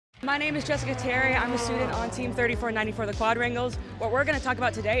My name is Jessica Terry. I'm a student on Team 3494, the Quadrangles. What we're going to talk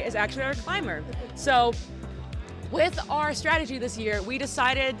about today is actually our climber. So with our strategy this year, we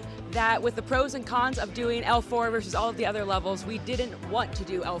decided that with the pros and cons of doing L4 versus all of the other levels, we didn't want to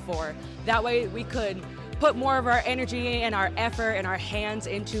do L4. That way we could put more of our energy and our effort and our hands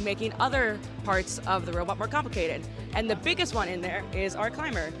into making other parts of the robot more complicated. And the biggest one in there is our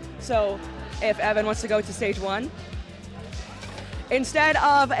climber. So if Evan wants to go to stage 1, instead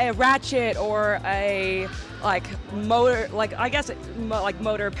of a ratchet or a motor,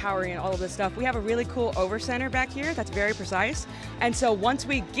 motor powering all of this stuff, we have a really cool over center back here that's very precise. And so once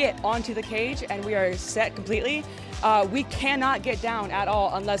we get onto the cage and we are set completely, we cannot get down at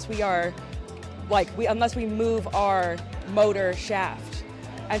all unless we are unless we move our motor shaft.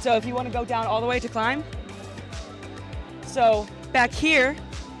 And so if you want to go down all the way to climb, so back here,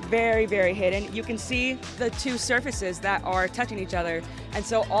 very, very hidden, you can see the two surfaces that are touching each other. And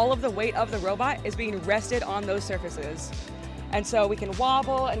so all of the weight of the robot is being rested on those surfaces. And so we can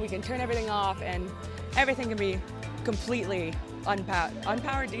wobble and we can turn everything off and everything can be completely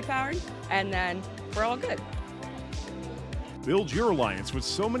unpowered, depowered, and then we're all good. Build your alliance with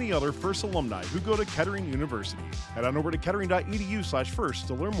so many other FIRST alumni who go to Kettering University. Head on over to kettering.edu/FIRST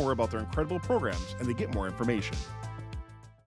to learn more about their incredible programs and to get more information.